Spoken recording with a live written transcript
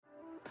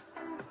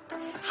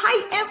Hi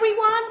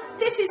everyone,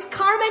 this is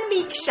Carmen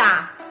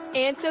Miksha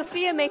and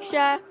Sophia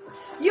Miksha,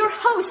 your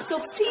hosts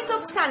of Seeds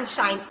of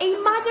Sunshine, a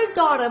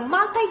mother-daughter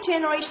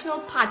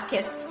multi-generational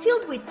podcast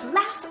filled with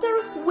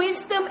laughter,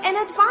 wisdom, and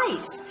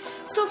advice.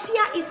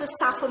 Sophia is a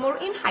sophomore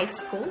in high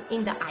school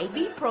in the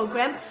IB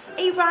program,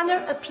 a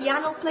runner, a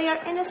piano player,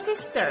 and a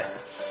sister.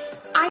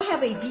 I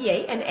have a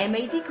BA and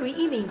MA degree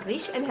in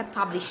English and have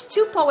published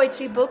 2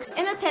 poetry books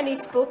and a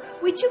tennis book,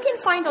 which you can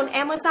find on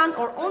Amazon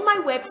or on my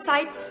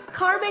website,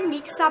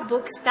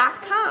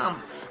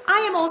 carmenmixabooks.com. I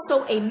am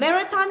also a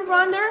marathon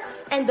runner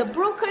and the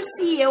broker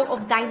CEO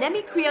of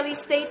Dynamic Real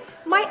Estate,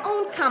 my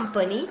own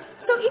company.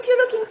 So if you're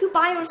looking to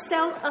buy or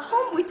sell a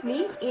home with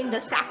me in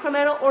the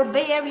Sacramento or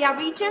Bay Area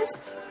regions,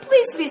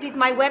 please visit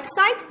my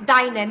website,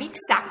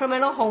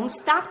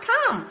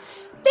 dynamicsacramentohomes.com.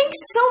 Thanks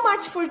so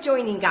much for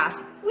joining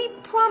us. We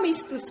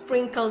promise to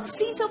sprinkle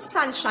seeds of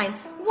sunshine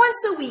once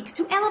a week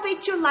to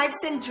elevate your lives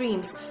and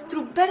dreams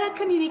through better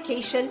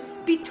communication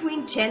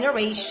between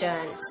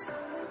generations.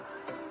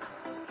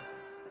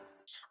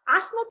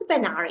 Osnat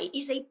Benari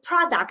is a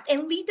product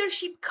and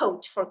leadership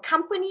coach for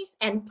companies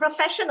and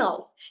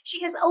professionals.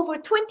 She has over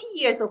 20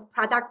 years of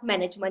product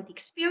management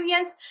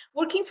experience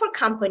working for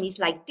companies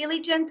like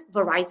Diligent,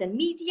 Verizon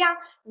Media,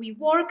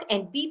 WeWork,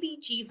 and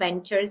BBG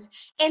Ventures,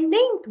 and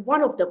named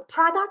one of the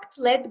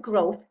product-led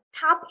growth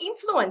top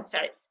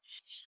influencers.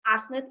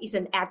 Osnat is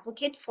an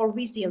advocate for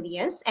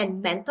resilience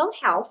and mental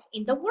health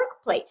in the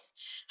workplace.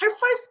 Her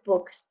first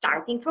book,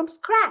 Starting from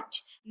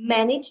Scratch,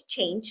 Manage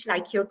Change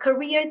Like Your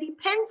Career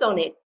Depends on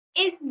It,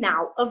 is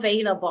now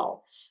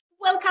available.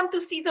 Welcome to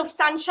Seeds of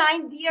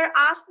Sunshine, dear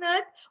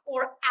Osnat,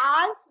 or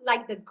Oz,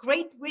 like the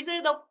great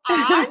Wizard of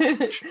Oz.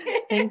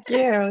 Thank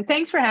you.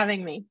 Thanks for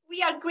having me.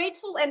 We are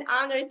grateful and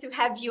honored to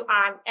have you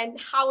on. And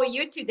how are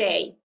you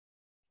today?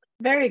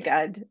 Very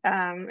good.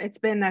 It's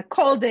been a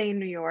cold day in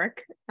New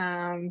York,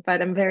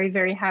 but I'm very,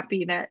 very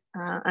happy that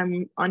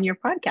I'm on your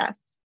podcast.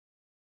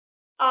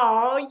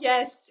 Oh,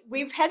 yes.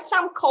 We've had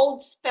some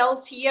cold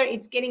spells here.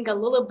 It's getting a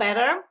little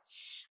better.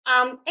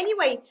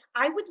 Anyway,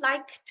 I would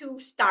like to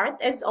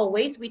start, as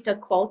always, with a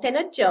quote and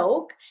a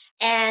joke.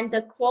 And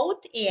the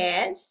quote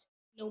is,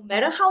 no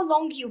matter how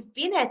long you've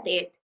been at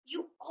it,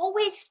 you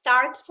always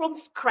start from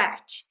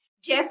scratch.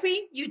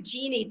 Jeffrey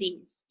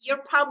Eugenides. You're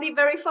probably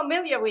very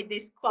familiar with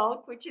this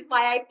quote, which is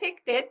why I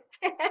picked it.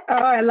 Oh,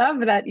 I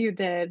love that you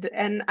did.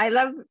 And I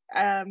love,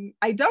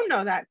 I don't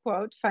know that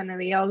quote,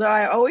 funnily, although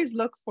I always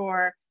look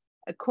for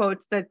a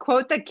quote. The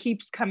quote that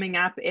keeps coming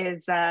up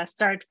is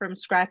start from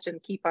scratch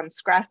and keep on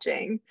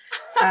scratching.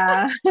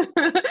 But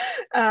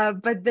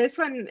this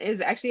one is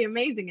actually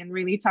amazing and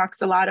really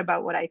talks a lot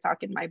about what I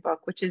talk in my book,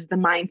 which is the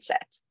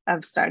mindset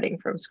of starting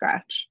from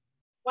scratch.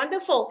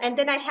 Wonderful. And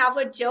then I have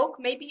a joke.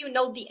 Maybe you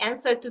know the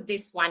answer to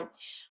this one.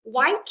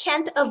 Why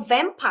can't a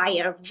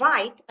vampire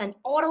write an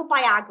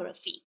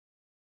autobiography?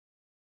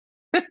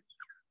 Oh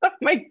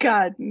my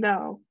God,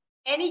 no.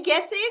 Any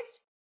guesses?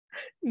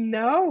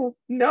 No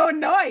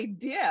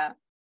idea.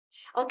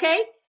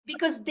 Okay,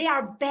 because they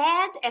are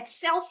bad at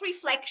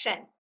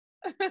self-reflection.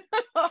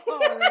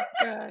 Oh,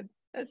 that's good.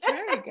 That's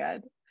very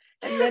good.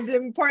 And that's an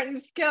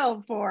important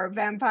skill for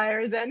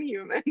vampires and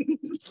humans.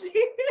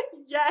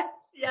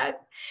 Yes.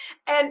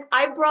 And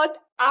I brought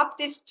up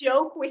this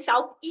joke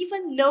without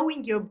even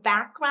knowing your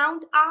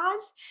background,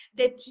 Oz,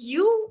 that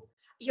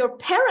your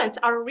parents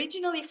are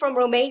originally from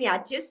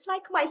Romania, just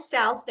like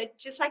myself,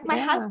 just like my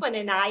husband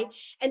and I,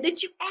 and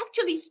that you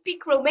actually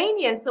speak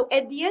Romanian. So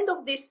at the end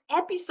of this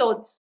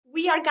episode,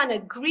 we are going to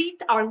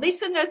greet our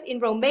listeners in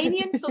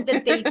Romanian so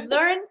that they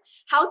learn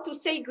how to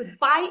say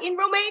goodbye in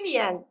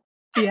Romanian.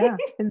 Yeah,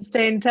 and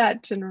stay in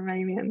touch in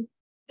Romanian.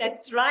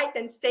 That's right,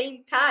 and stay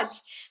in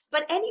touch.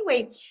 But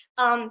anyway,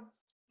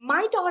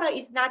 my daughter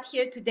is not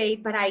here today,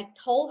 but I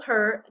told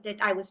her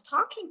that I was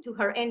talking to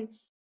her, and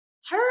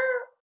her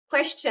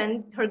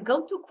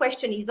go-to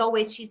question is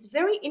always, she's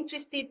very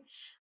interested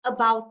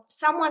about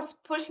someone's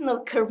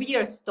personal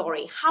career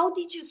story. How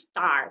did you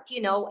start,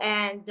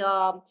 and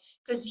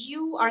because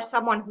you are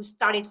someone who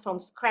started from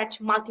scratch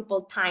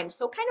multiple times.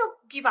 So kind of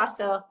give us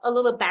a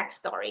little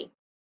backstory.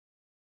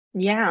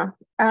 Yeah,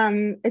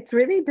 it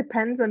really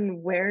depends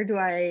on where do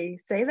I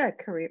say that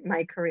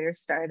my career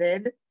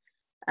started.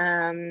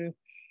 And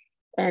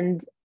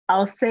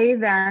I'll say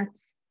that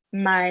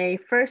my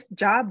first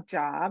job,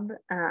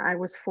 I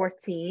was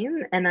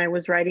 14 and I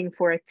was writing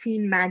for a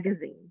teen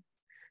magazine.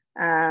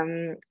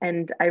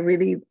 And I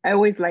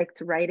always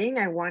liked writing.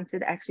 I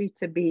wanted actually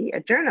to be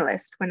a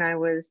journalist when I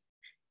was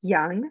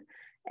young.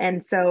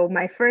 And so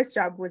my first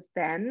job was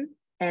then,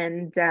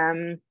 and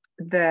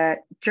the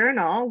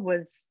journal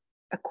was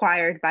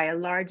acquired by a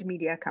large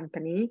media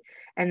company,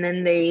 and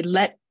then they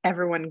let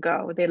everyone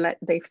go.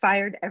 They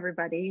fired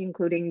everybody,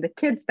 including the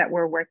kids that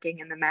were working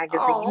in the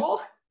magazine.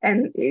 Oh.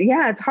 And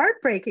yeah, it's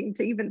heartbreaking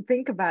to even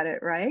think about it,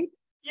 right?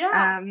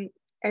 Yeah.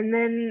 And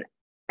then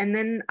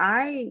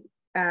I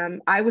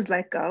was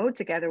let go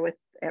together with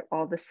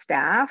all the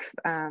staff,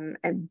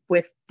 and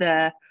with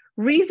the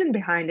reason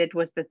behind it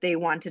was that they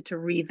wanted to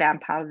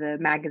revamp how the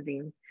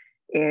magazine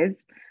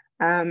is.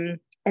 And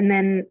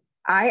then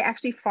I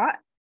actually fought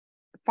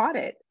fought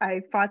it.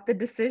 I fought the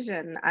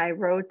decision. I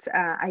wrote,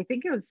 I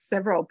think it was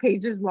several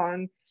pages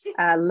long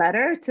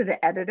letter to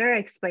the editor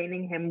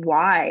explaining him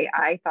why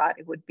I thought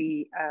it would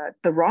be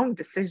the wrong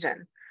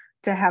decision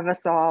to have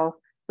us all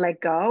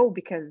let go,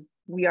 because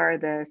we are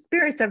the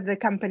spirits of the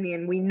company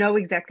and we know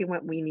exactly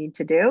what we need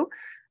to do.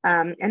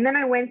 And then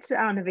I went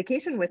on a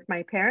vacation with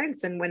my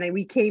parents, and when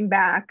we came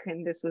back,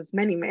 and this was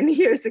many, many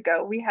years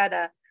ago, we had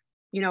a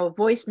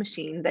voice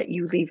machine that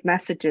you leave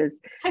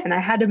messages. And I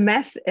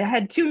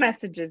had two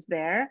messages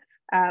there.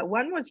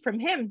 One was from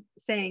him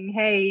saying,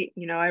 hey,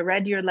 I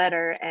read your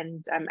letter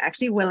and I'm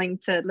actually willing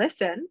to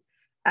listen.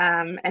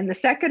 And the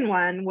second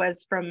one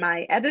was from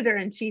my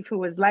editor-in-chief, who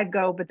was let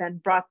go, but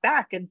then brought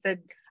back and said,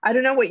 I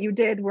don't know what you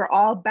did. We're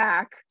all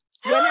back.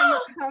 When are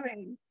you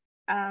coming?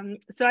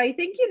 So I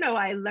think,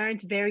 I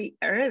learned very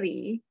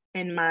early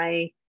in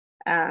my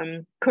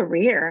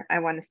career, I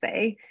want to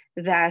say,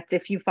 that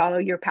if you follow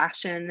your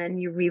passion and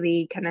you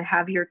really kind of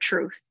have your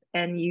truth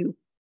and you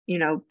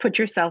put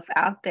yourself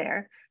out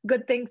there,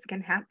 good things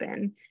can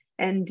happen.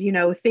 And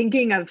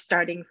thinking of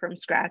starting from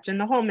scratch, and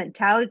the whole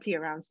mentality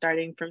around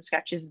starting from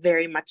scratch is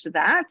very much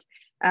that.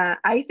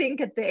 I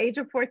think at the age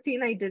of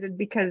 14 I did it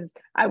because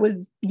I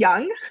was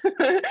young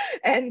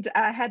and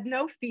had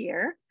no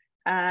fear.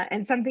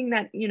 And something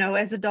that,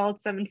 as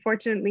adults,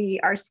 unfortunately,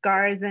 our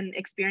scars and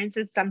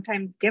experiences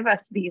sometimes give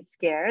us these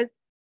scares.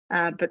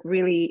 But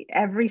really,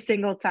 every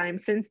single time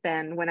since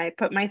then, when I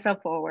put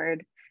myself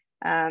forward,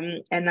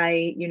 and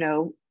I,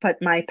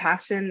 put my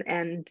passion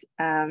and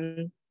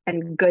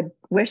good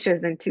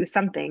wishes into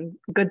something,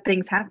 good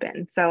things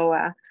happen. So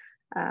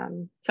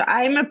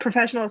I'm a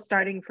professional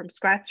starting from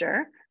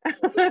scratcher,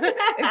 if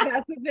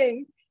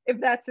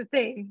that's a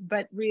thing.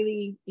 But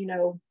really,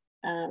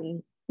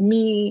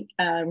 me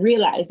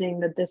realizing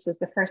that this was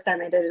the first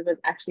time I did it was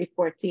actually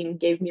 14,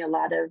 gave me a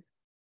lot of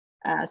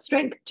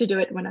strength to do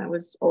it when I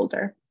was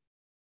older.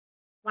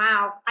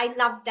 Wow, I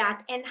love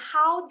that. And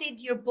how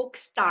did your book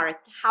start?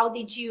 How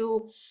did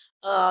you,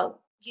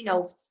 you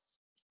know,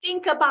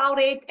 think about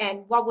it?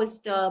 And what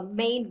was the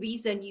main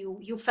reason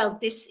you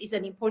felt this is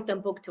an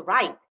important book to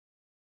write?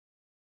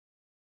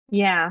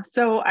 Yeah,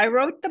 so I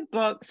wrote the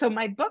book. So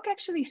my book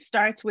actually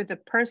starts with a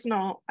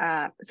personal.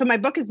 So my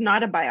book is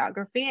not a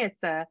biography.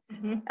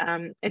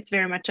 Mhm. It's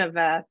very much of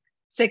a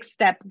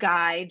 6-step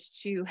guide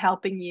to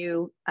helping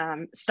you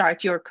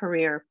start your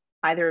career,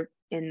 either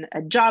in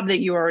a job that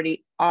you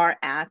already are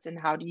at, and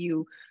how do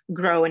you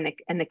grow and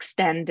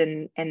extend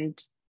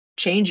and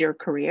change your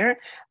career,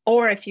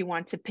 or if you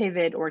want to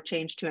pivot or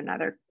change to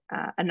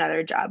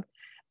another job.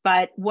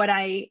 But what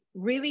I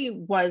really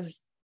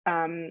was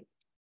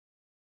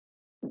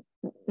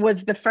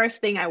the first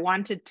thing I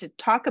wanted to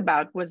talk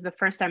about, was the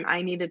first time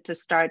I needed to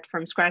start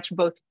from scratch,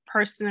 both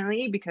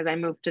personally because I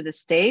moved to the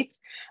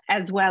States,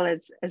 as well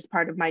as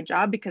part of my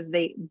job, because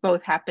they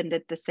both happened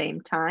at the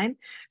same time.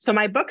 So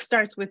my book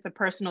starts with a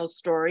personal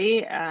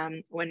story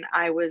when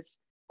I was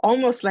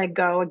almost let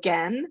go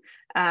again.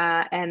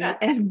 But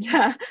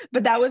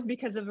that was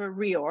because of a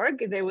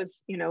reorg. There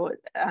was,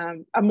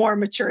 a more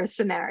mature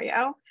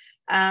scenario.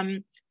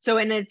 And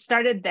it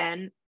started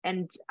then,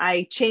 and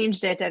I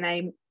changed it, and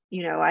I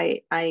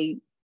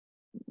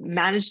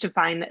managed to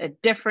find a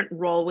different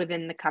role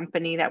within the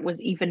company that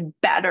was even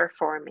better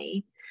for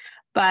me.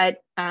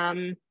 But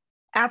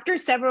after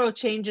several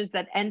changes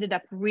that ended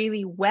up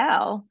really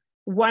well,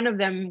 one of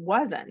them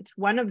wasn't.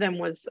 One of them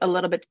was a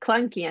little bit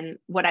clunky. And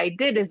what I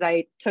did is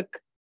I took,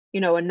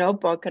 a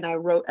notebook, and I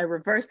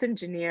reverse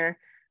engineer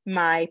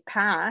my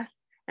path.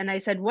 And I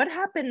said, what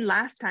happened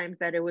last time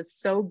that it was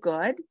so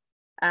good?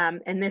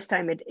 And this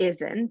time it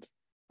isn't.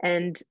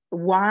 And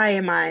why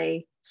am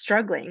I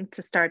struggling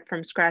to start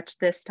from scratch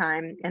this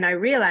time? And I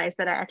realized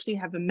that I actually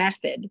have a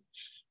method,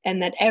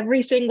 and that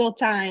every single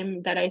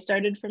time that I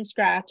started from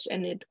scratch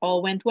and it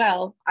all went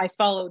well, I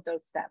followed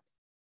those steps.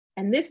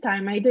 And this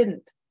time I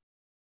didn't.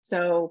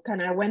 So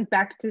kind of went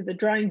back to the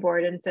drawing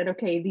board and said,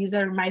 okay, these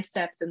are my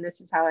steps and this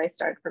is how I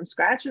start from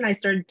scratch. And I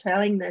started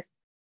telling this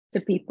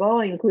to people,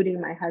 including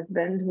my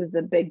husband, who's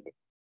a big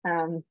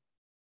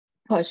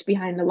push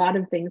behind a lot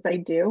of things I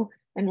do.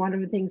 And one of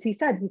the things he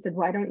said,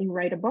 why don't you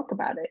write a book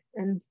about it?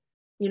 And,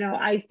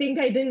 I think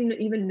I didn't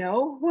even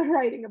know what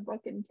writing a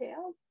book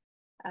entailed.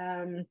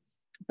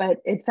 But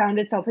it found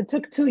itself, it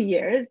took 2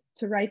 years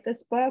to write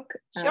this book.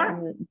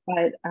 Sure.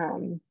 But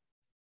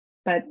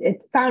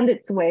it found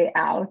its way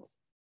out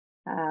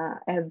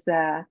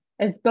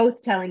as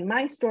both telling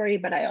my story,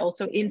 but I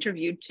also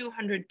interviewed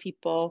 200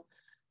 people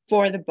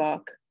for the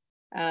book.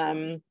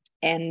 And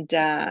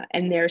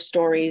their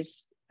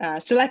stories,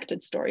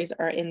 selected stories,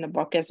 are in the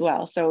book as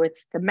well. So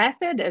it's the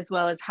method as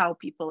well as how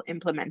people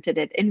implemented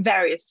it in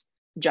various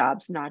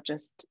jobs, not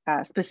just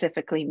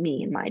specifically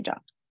me in my job.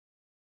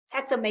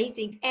 That's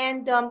amazing.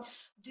 And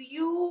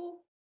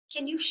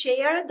can you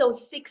share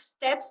those 6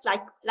 steps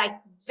like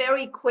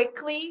very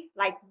quickly,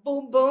 like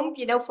boom, boom,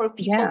 for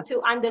people Yeah.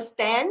 to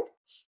understand?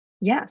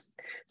 Yes.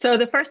 So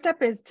the first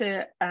step is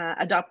to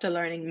adopt a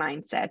learning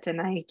mindset.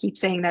 And I keep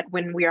saying that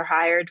when we are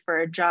hired for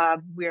a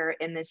job, we're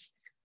in this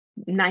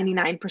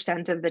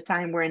 99% of the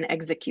time we're in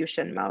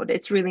execution mode.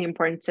 It's really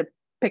important to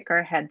pick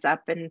our heads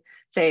up and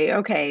say,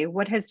 okay,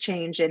 what has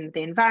changed in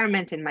the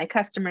environment, in my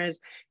customers,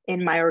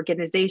 in my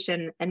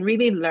organization, and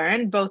really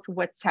learn both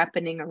what's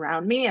happening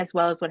around me as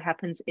well as what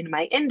happens in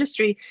my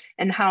industry,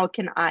 and how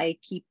can I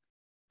keep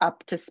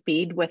up to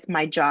speed with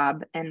my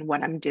job and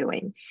what I'm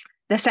doing.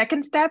 The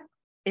second step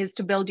is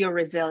to build your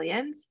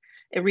resilience,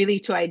 really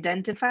to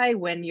identify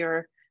when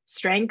your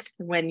strength,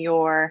 when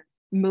your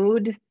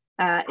mood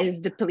is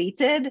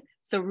depleted.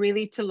 So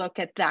really to look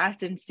at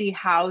that and see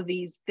how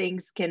these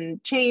things can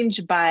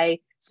change by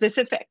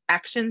specific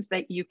actions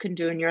that you can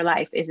do in your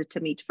life. Is it to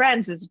meet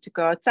friends? Is it to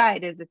go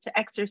outside? Is it to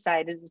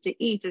exercise? Is it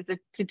to eat? Is it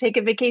to take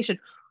a vacation?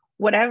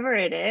 Whatever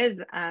it is,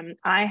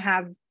 I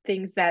have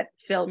things that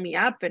fill me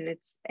up, and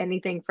it's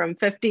anything from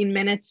 15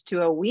 minutes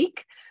to a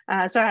week.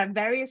 So I have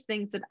various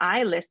things that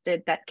I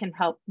listed that can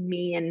help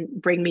me and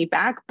bring me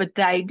back. But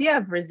the idea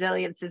of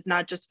resilience is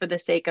not just for the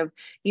sake of,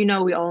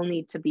 we all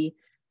need to be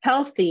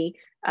healthy,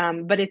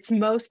 but it's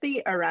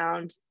mostly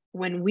around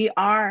when we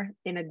are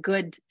in a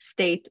good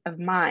state of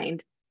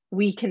mind,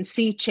 we can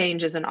see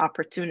change as an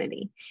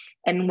opportunity.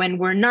 And when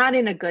we're not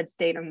in a good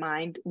state of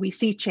mind, we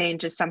see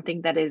change as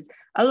something that is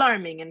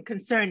alarming and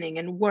concerning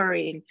and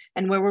worrying.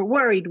 And where we're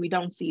worried, we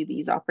don't see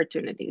these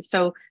opportunities.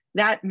 So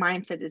that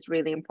mindset is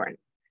really important.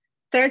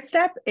 Third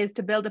step is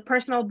to build a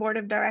personal board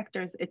of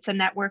directors. It's a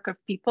network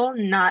of people,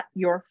 not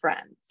your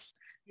friends.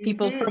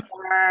 People from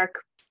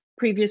work,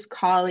 previous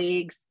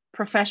colleagues,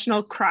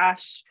 professional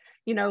crush,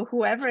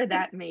 whoever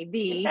that may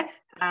be.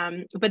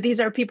 But these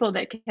are people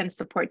that can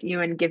support you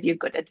and give you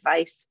good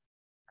advice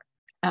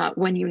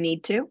when you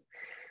need to.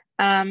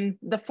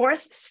 The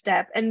fourth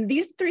step, and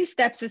these 3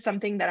 steps is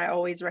something that I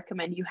always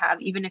recommend you have,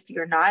 even if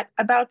you're not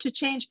about to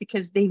change,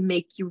 because they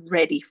make you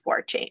ready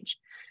for change.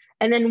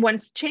 And then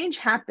once change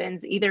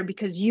happens, either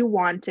because you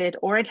want it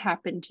or it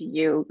happened to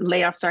you,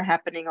 layoffs are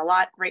happening a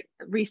lot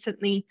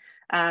recently.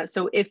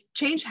 So if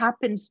change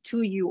happens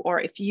to you or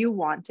if you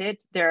want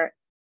it, they're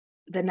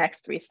the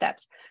next 3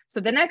 steps. So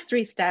the next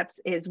 3 steps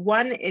is,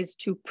 one is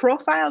to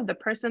profile the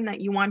person that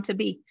you want to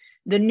be,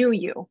 the new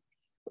you.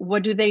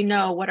 What do they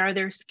know? What are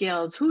their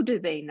skills? Who do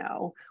they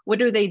know? What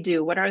do they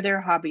do? What are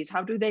their hobbies?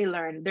 How do they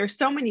learn? There's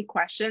so many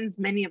questions.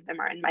 Many of them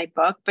are in my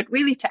book, but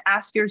really to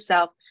ask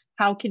yourself,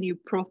 how can you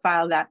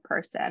profile that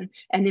person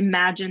and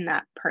imagine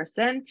that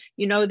person?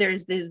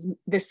 There's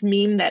this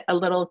meme that a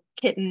little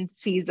kitten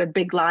sees a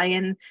big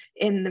lion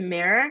in the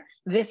mirror.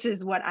 This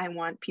is what I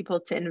want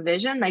people to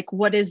envision. Like,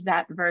 what is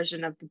that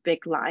version of the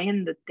big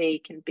lion that they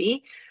can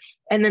be?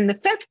 And then the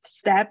 5th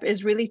step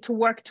is really to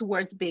work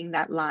towards being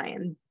that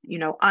lion,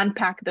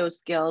 unpack those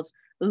skills,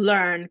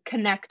 learn,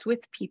 connect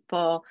with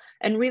people,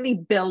 and really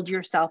build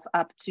yourself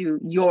up to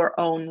your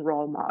own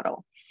role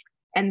model.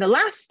 And the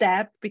last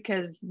step,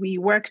 because we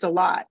worked a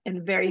lot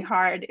and very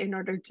hard in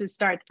order to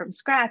start from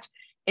scratch,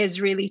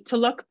 is really to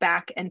look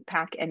back and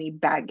pack any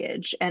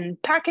baggage.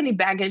 And pack any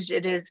baggage,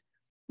 it is,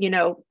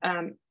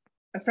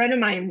 a friend of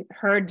mine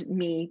heard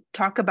me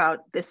talk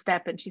about this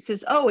step, and she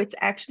says, oh, it's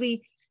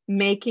actually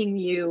making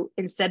you,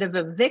 instead of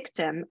a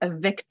victim, a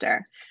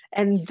victor.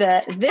 And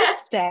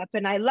this step,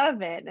 and I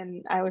love it.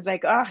 And I was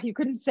like, oh, you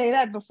couldn't say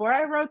that before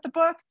I wrote the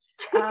book.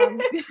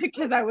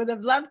 Because I would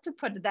have loved to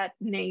put that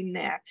name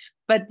there.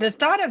 But the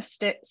thought of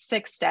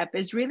 6th step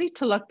is really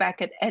to look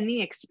back at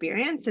any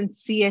experience and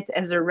see it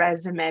as a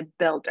resume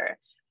builder.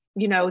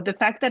 The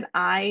fact that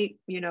I,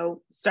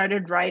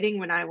 started writing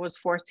when I was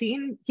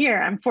 14, here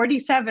I'm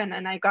 47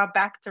 and I got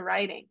back to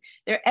writing.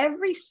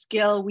 Every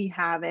skill we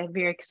have,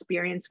 every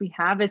experience we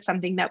have is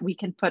something that we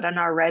can put on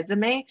our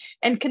resume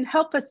and can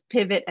help us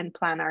pivot and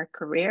plan our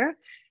career.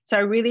 So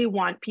I really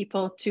want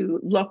people to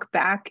look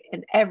back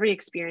at every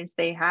experience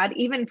they had.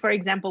 Even, for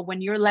example,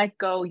 when you're let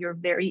go, you're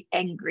very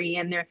angry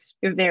and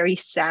you're very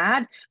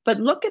sad,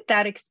 but look at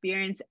that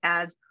experience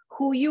as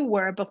who you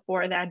were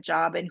before that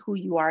job and who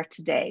you are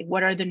today.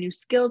 What are the new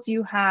skills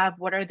you have?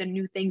 What are the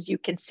new things you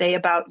can say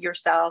about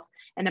yourself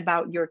and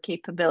about your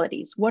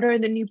capabilities? What are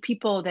the new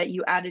people that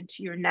you added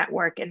to your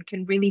network and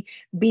can really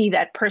be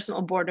that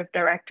personal board of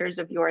directors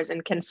of yours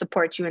and can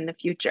support you in the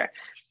future?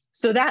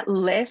 So that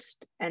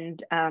list,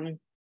 and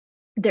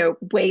there are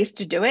ways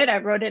to do it. I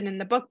wrote it in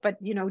the book,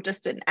 but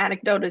just an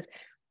anecdote is,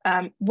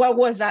 what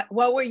was that?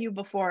 What were you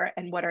before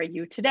and what are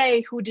you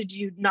today? Who did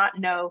you not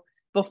know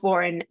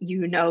before and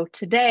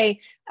today?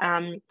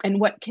 And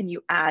what can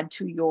you add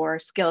to your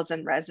skills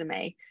and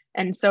resume?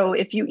 And so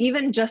if you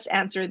even just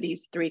answer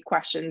these 3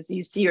 questions,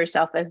 you see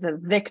yourself as a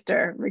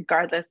victor,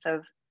 regardless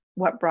of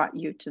what brought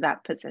you to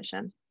that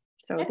position.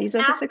 So these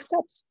are the 6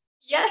 steps.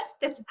 Yes,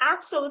 that's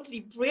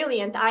absolutely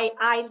brilliant.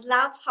 I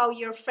love how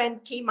your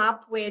friend came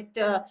up with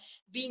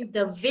being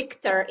the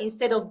victor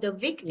instead of the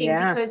victim,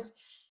 because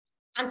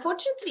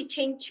unfortunately,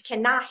 change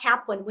cannot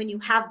happen when you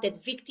have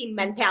that victim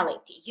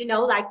mentality,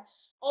 like,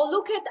 oh,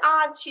 look at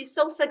us, she's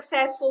so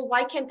successful.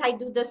 Why can't I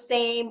do the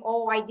same?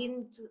 Oh, I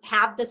didn't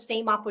have the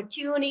same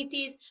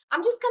opportunities.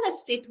 I'm just going to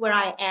sit where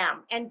I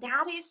am. And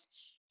that is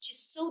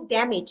just so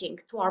damaging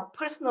to our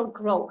personal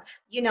growth,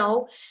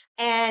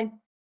 and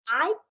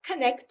I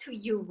connect to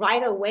you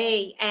right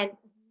away, and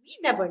we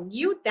never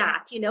knew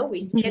that. We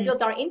Mhm.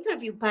 scheduled our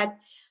interview, but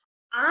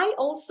I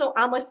also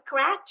am a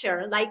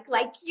scratcher, like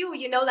you,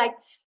 like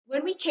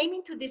when we came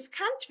into this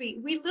country,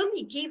 we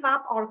literally gave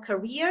up our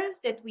careers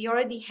that we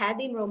already had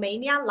in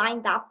Romania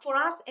lined up for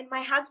us. And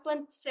my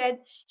husband said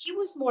he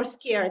was more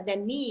scared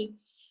than me.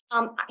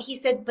 He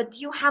said, "But do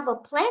you have a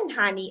plan,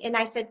 honey?" And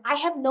I said, "I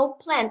have no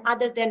plan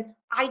other than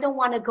I don't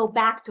want to go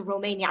back to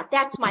Romania.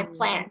 That's my Mm.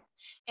 plan.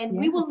 And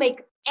we Yeah. will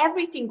make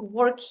everything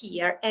work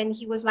here." And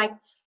he was like,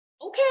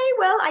 "Okay,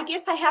 well, I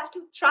guess I have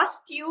to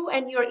trust you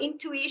and your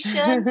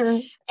intuition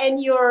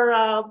and your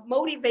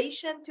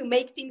motivation to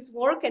make things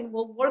work, and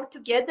we'll work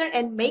together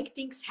and make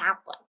things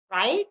happen,"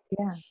 right?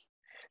 Yeah.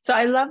 So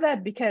I love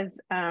that because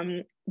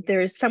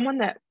there's someone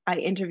that I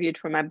interviewed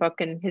for my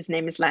book, and his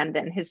name is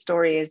Landon. His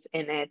story is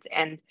in it.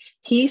 And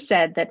he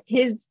said that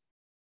his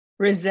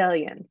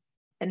resilience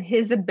and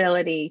his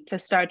ability to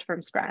start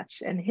from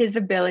scratch and his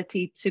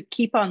ability to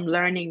keep on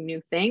learning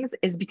new things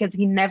is because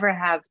he never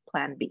has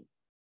plan B.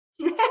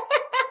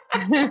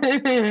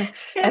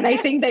 And I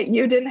think that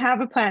you didn't have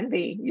a plan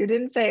B. You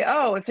didn't say,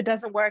 oh, if it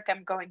doesn't work,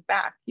 I'm going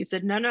back. You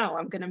said, no, no,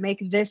 I'm going to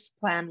make this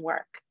plan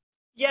work.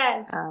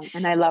 Yes,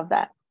 And I love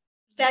that.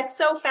 that's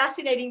so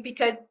fascinating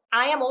because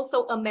I am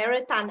also a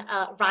marathon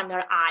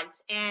runner,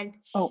 eyes. And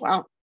Oh,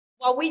 wow.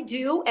 what we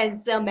do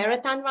as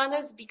marathon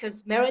runners,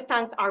 because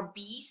marathons are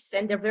beasts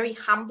and they're very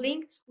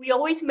humbling, we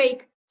always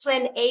make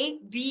plan A,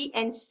 B,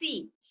 and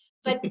C.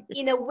 But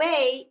in a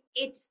way,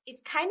 it's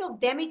kind of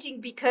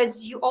damaging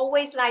because you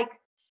always like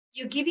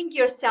you're giving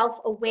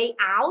yourself a way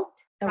out,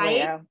 A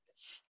way right? out.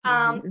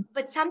 Hmm.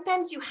 But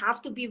sometimes you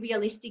have to be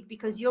realistic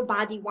because your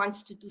body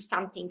wants to do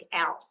something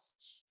else.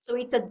 So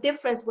it's a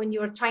difference when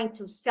you're trying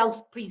to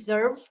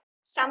self-preserve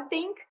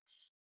something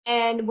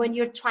and when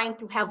you're trying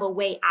to have a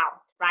way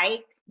out,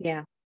 right?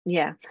 Yeah.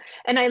 Yeah.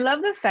 And I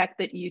love the fact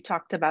that you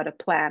talked about a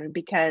plan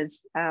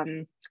because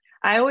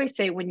I always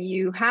say when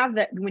you have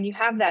that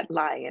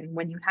lion,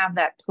 when you have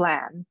that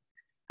plan,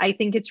 I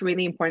think it's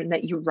really important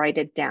that you write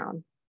it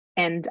down.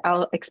 And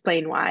I'll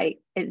explain why.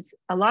 It's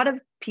a lot of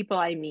people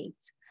I meet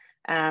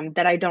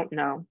that I don't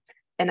know,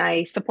 and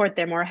I support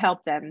them or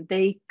help them.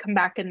 They come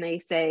back and they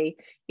say,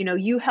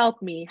 you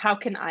help me. How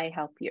can I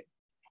help you?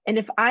 And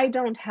if I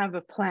don't have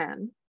a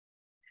plan,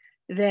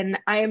 then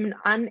I am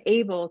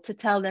unable to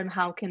tell them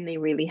how can they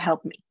really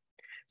help me.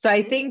 So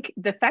I Mhm. think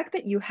the fact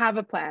that you have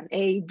a plan,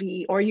 A,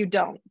 B, or you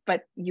don't,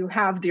 but you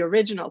have the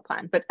original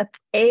plan, but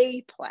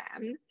a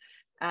plan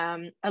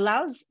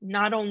allows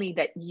not only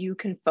that you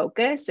can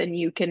focus and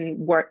you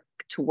can work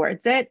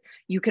towards it,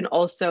 you can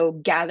also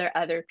gather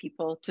other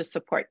people to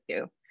support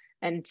you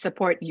and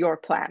support your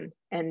plan.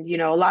 And,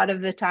 a lot of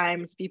the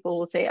times people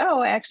will say, oh,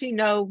 I actually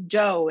know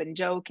Joe and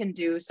Joe can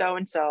do so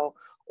and so.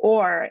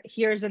 Or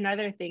here's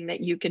another thing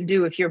that you can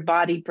do if your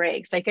body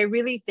breaks. Like, I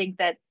really think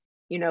that,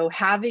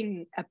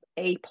 having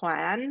a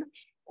plan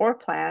or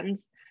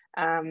plans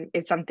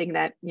is something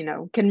that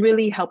can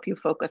really help you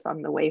focus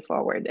on the way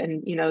forward,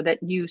 and that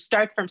you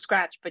start from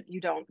scratch but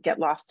you don't get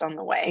lost on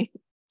the way.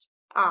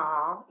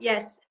 Ah,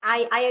 yes,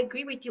 I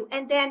agree with you.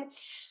 And then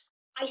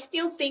I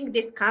still think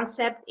this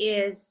concept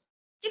is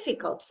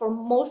difficult for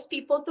most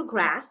people to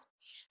grasp.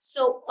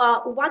 So,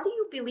 what do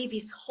you believe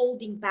is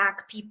holding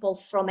back people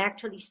from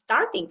actually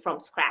starting from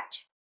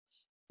scratch?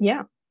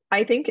 Yeah,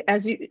 I think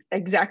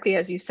exactly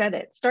as you said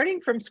it,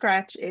 starting from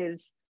scratch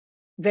is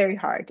very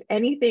hard.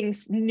 Anything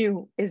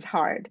new is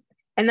hard.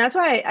 And that's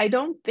why I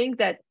don't think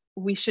that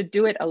we should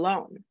do it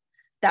alone.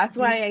 That's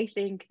Mhm. why I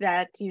think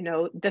that,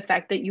 the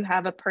fact that you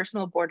have a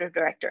personal board of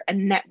director, a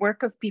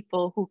network of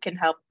people who can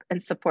help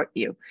and support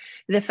you,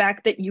 the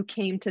fact that you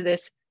came to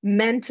this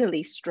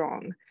mentally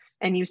strong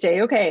and you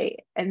say,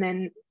 okay,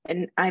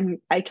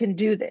 I can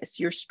do this.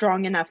 You're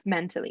strong enough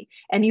mentally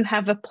and you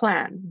have a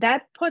plan.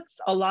 That puts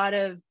a lot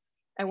of,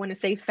 I want to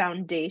say,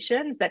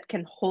 foundations that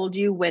can hold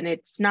you when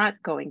it's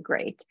not going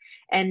great.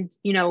 And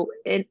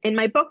in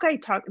my book I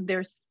talk,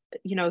 there's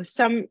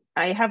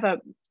I have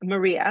a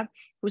Maria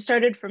who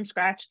started from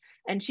scratch,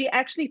 and she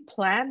actually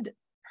planned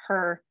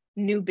her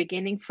new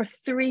beginning for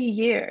 3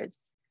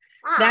 years.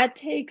 Ah, That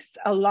takes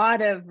a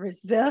lot of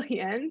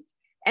resilience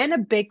and a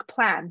big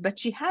plan, but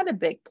she had a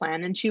big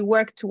plan and she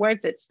worked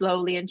towards it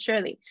slowly and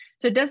surely.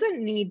 So it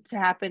doesn't need to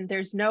happen.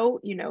 There's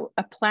no,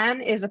 a plan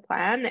is a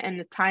plan,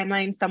 and a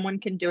timeline, someone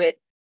can do it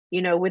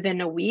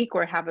within a week,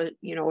 or have a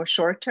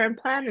short-term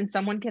plan, and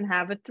someone can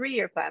have a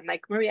 3-year plan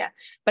like Maria.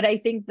 But I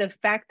think the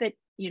fact that,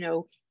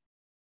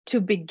 to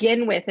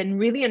begin with and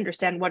really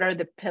understand what are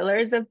the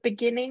pillars of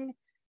beginning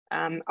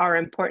are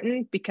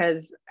important,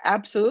 because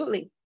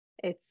absolutely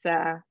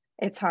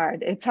it's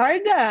hard. It's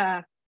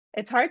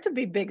hard to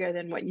be bigger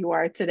than what you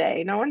are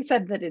today. No one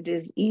said that it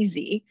is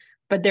easy,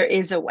 but there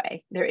is a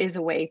way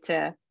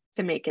to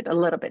make it a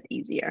little bit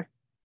easier.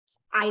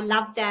 I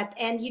love that.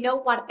 And you know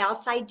what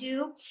else I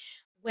do?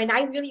 When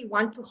I really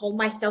want to hold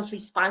myself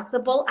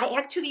responsible, I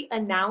actually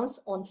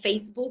announce on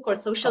Facebook or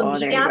social Oh,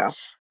 there you media. go.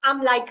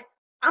 I'm like,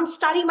 I'm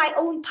starting my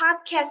own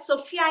podcast.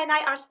 Sophia and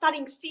I are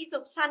starting Seeds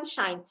of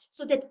Sunshine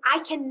so that I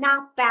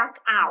cannot back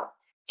out.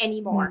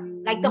 anymore.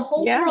 Like the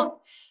whole Yeah. world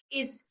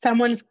is,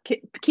 Someone's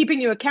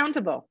keeping you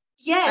accountable.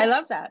 I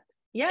love yes, that.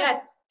 Yeah.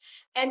 yes.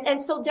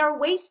 And so there are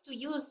ways to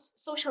use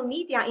social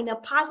media in a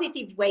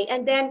positive way.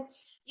 And then,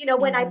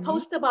 when I Mm-hmm.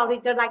 post about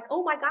it, they're like,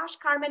 oh my gosh,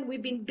 Carmen,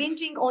 we've been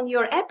binging on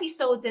your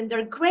episodes and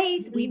they're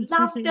great. We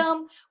love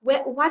them.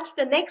 What's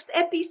the next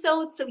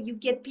episode? So you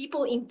get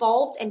people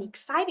involved and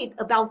excited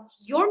about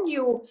your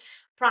new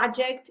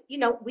project.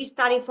 We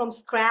started from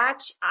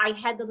scratch. I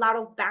had a lot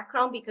of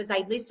background because I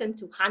listened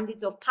to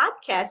hundreds of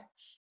podcasts,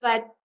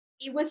 but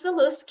it was a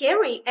little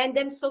scary. And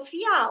then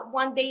Sophia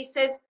one day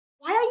says,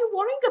 why are you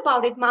worrying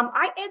about it, Mom?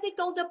 I edit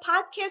all the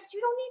podcasts.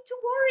 You don't need to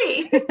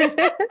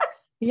worry.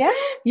 Yeah,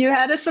 you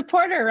had a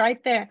supporter right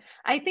there.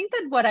 I think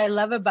that what I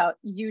love about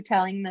you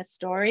telling this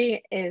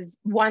story is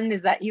one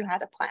is that you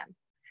had a plan.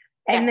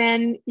 And Yes.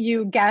 then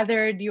you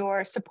gathered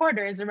your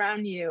supporters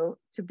around you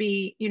to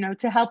be,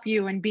 to help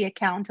you and be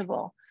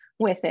accountable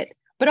with it.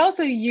 But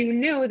also you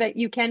knew that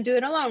you can't do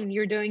it alone.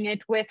 You're doing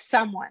it with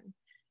someone.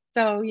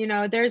 So,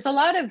 there's a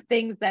lot of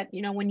things that,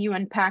 when you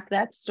unpack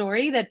that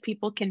story that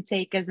people can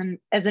take as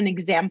an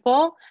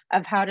example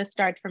of how to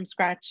start from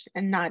scratch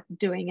and not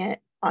doing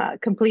it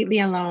completely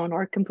alone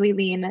or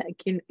completely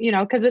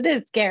because it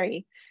is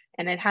scary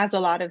and it has a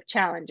lot of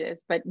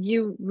challenges, but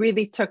you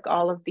really took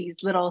all of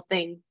these little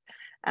things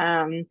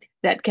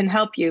that can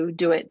help you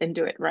do it and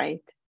do it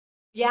right.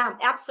 Yeah,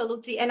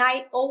 absolutely. And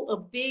I owe a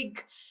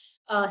big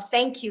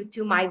thank you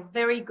to my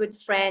very good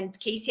friend,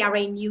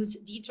 KCRA News,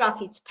 Deidra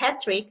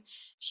Fitzpatrick.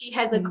 She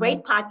has a Mm.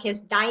 great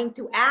podcast, Dying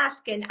to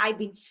Ask, and I've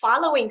been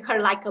following her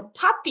like a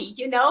puppy.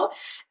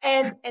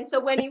 And so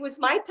when it was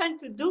my turn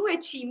to do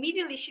it, she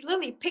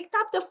literally picked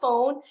up the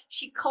phone.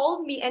 She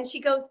called me and she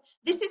goes,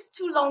 "This is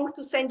too long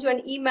to send you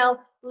an email.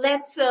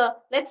 Let's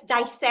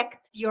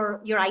dissect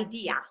your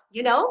idea."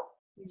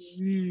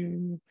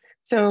 Mm.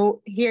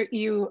 So here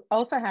you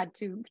also had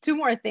two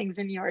more things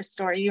in your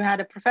story. You had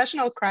a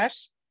professional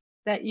crush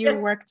that you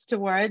Yes, worked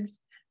towards,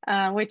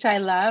 which I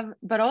love,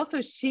 but also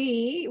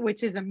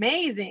which is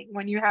amazing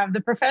when you have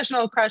the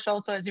professional crush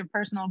also as your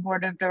personal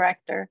board of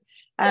director,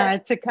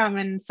 yes. to come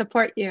and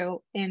support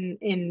you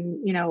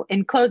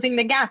in closing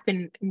the gap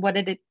in what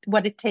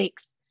it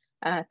takes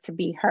to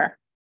be her.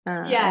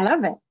 I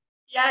love it. Yes. It's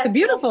a Yes. Well,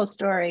 beautiful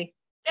story.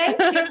 thank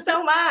you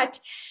so much.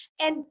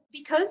 And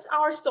because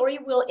our story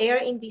will air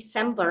in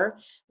December,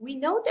 we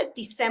know that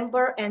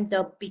December and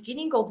the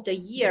beginning of the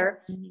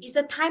year is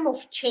a time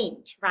of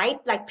change, right?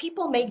 Like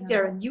people make Yeah.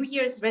 their New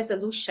Year's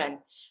resolution.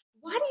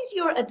 What is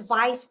your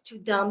advice to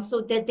them so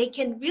that they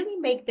can really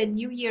make the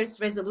New Year's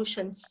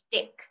resolution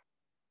stick?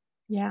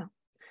 Yeah.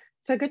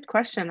 It's a good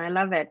question. I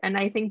love it. And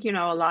I think, a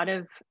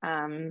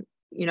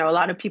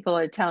lot of people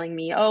are telling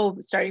me, oh,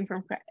 starting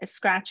from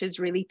scratch is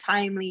really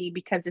timely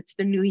because it's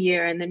the new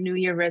year and the new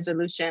year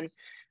resolution.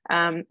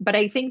 But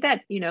I think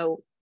that,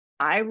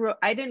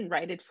 I didn't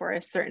write it for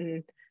a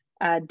certain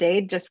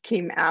date, just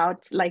came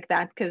out like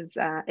that because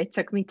it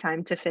took me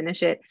time to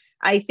finish it.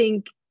 I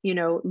think,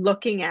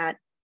 looking at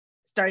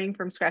starting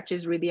from scratch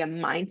is really a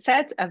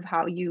mindset of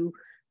how you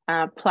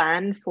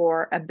plan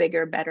for a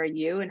bigger, better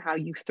you and how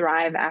you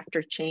thrive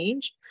after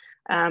change.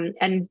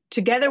 And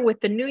together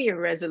with the New Year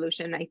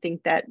resolution, I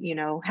think that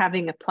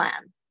having a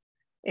plan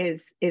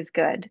is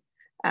good.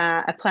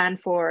 A plan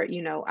for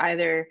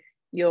either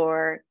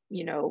your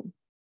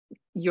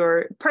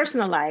your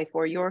personal life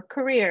or your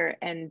career,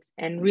 and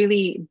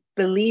really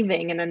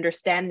believing and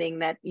understanding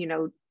that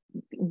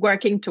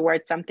working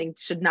towards something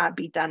should not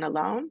be done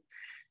alone,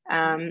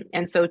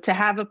 and so to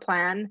have a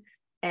plan,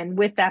 and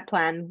with that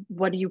plan,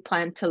 what do you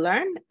plan to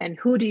learn and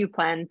who do you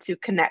plan to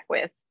connect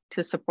with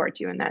to support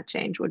you in that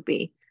change would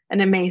be an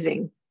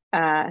amazing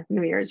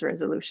New Year's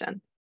resolution.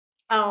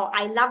 Oh,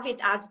 I love it,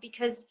 as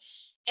because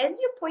as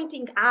you're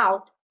pointing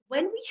out,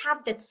 when we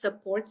have that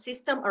support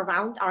system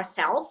around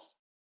ourselves,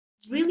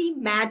 really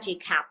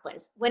magic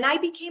happens. When I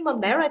became a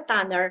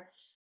marathoner,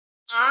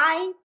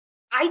 I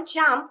I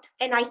jumped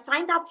and I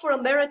signed up for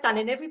a marathon,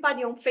 and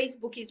everybody on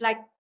Facebook is like,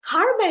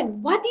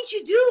 Carmen, what did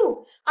you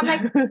do? I'm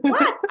like,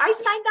 what? I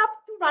signed up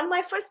to run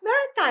my first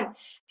marathon.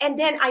 And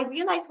then I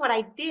realized what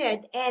I did.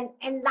 And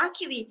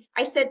luckily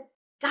I said,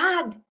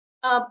 God,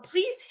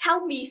 please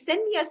help me,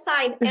 send me a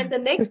sign. And the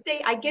next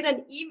day I get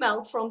an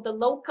email from the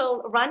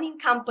local running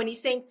company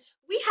saying,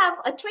 we have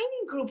a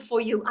training group for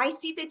you. I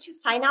see that you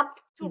sign up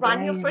to run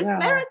There your you first go.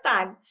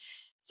 marathon.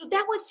 So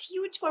that was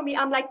huge for me.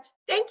 I'm like,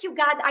 thank you,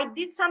 God. I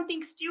did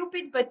something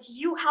stupid, but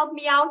you helped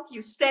me out.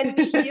 You sent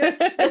me here,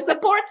 the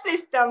support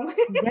system.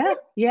 Yeah,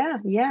 yeah,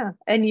 yeah.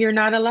 And you're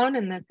not alone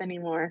in this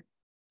anymore.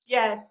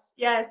 Yes,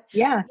 yes.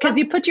 Yeah, because What?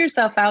 you put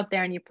yourself out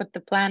there and you put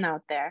the plan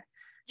out there.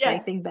 And I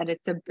Yes. think that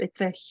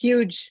it's a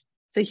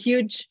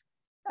huge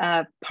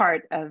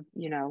part of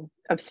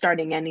of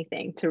starting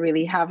anything, to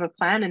really have a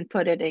plan and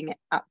putting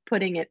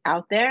it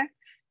out there,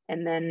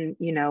 and then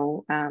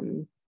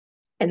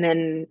and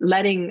then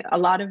letting a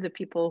lot of the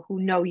people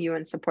who know you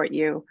and support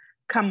you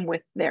come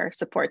with their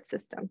support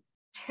system.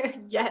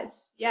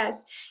 Yes,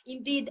 yes,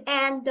 indeed.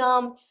 And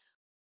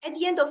At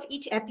the end of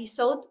each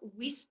episode,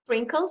 we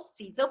sprinkle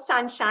seeds of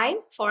sunshine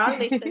for our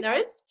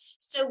listeners.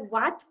 So,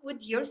 what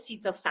would your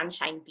seeds of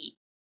sunshine be?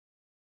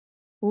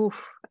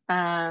 Oof.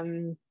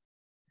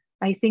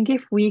 I think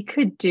if we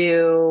could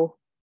do,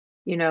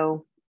 you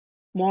know,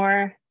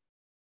 more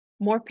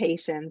more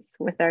patience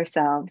with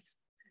ourselves,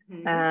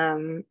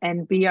 Mhm.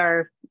 and be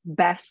our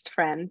best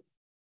friends.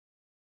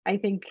 I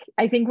think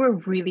we're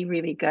really,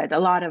 really good. A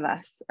lot of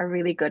us are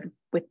really good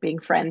with being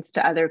friends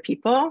to other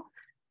people.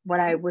 What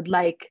I would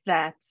like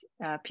that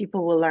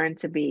people will learn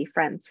to be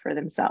friends for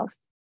themselves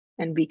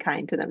and be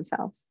kind to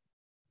themselves.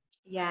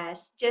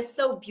 Yes, just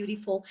so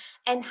beautiful.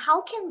 And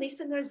how can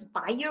listeners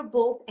buy your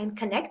book and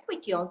connect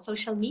with you on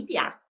social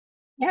media?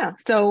 Yeah.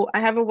 So I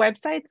have a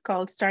website. It's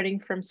called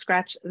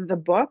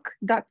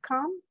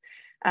startingfromscratchthebook.com.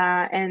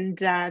 And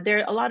there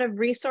are a lot of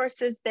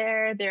resources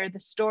there. There are the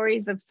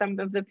stories of some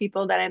of the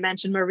people that I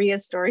mentioned,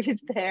 Maria's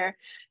stories there,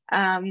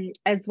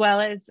 as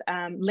well as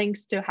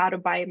links to how to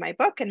buy my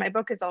book. And my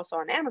book is also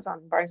on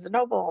Amazon, Barnes and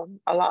Noble,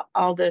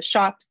 all the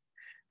shops.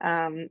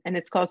 And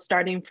it's called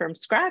Starting from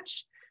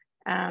Scratch.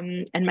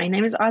 And my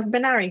name is Osnat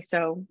Benari,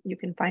 so you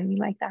can find me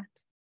like that.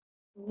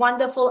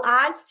 Wonderful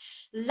as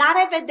La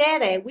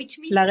Revedere, which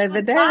La means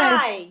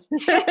Revedere.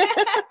 goodbye.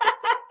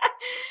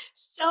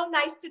 So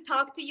nice to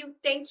talk to you.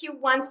 Thank you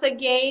once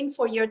again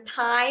for your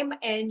time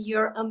and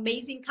your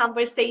amazing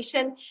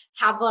conversation.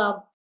 Have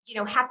a,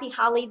 happy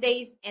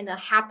holidays and a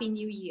happy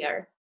new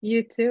year.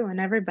 You too, and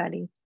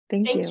everybody.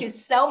 Thank Thank you. you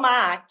so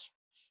much.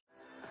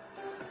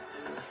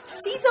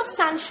 Seeds of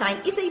Sunshine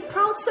is a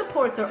proud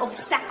supporter of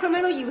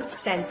Sacramento Youth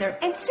Center,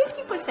 and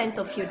 50%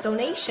 of your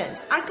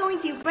donations are going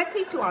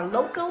directly to our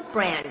local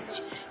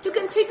branch. To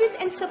contribute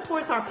and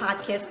support our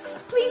podcast,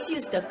 please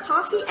use the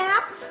Coffee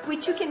app,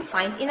 which you can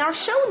find in our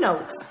show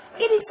notes.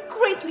 It is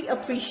greatly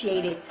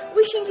appreciated.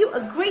 Wishing you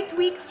a great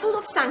week full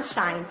of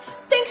sunshine.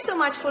 Thanks so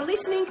much for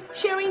listening,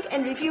 sharing,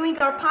 and reviewing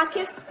our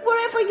podcast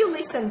wherever you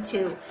listen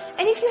to.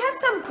 And if you have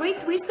some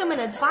great wisdom and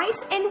advice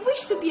and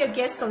wish to be a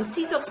guest on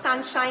Seeds of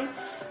Sunshine,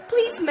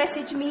 please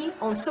message me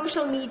on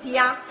social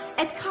media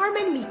at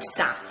Carmen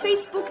Mixa,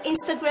 Facebook,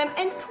 Instagram,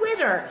 and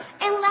Twitter.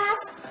 And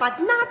last but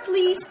not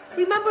least,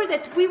 remember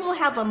that we will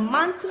have a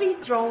monthly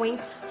drawing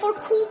for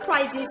cool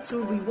prizes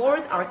to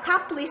reward our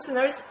top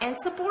listeners and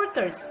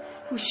supporters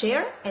who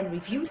share and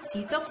review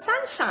Seeds of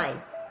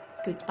Sunshine.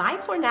 Goodbye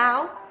for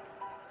now.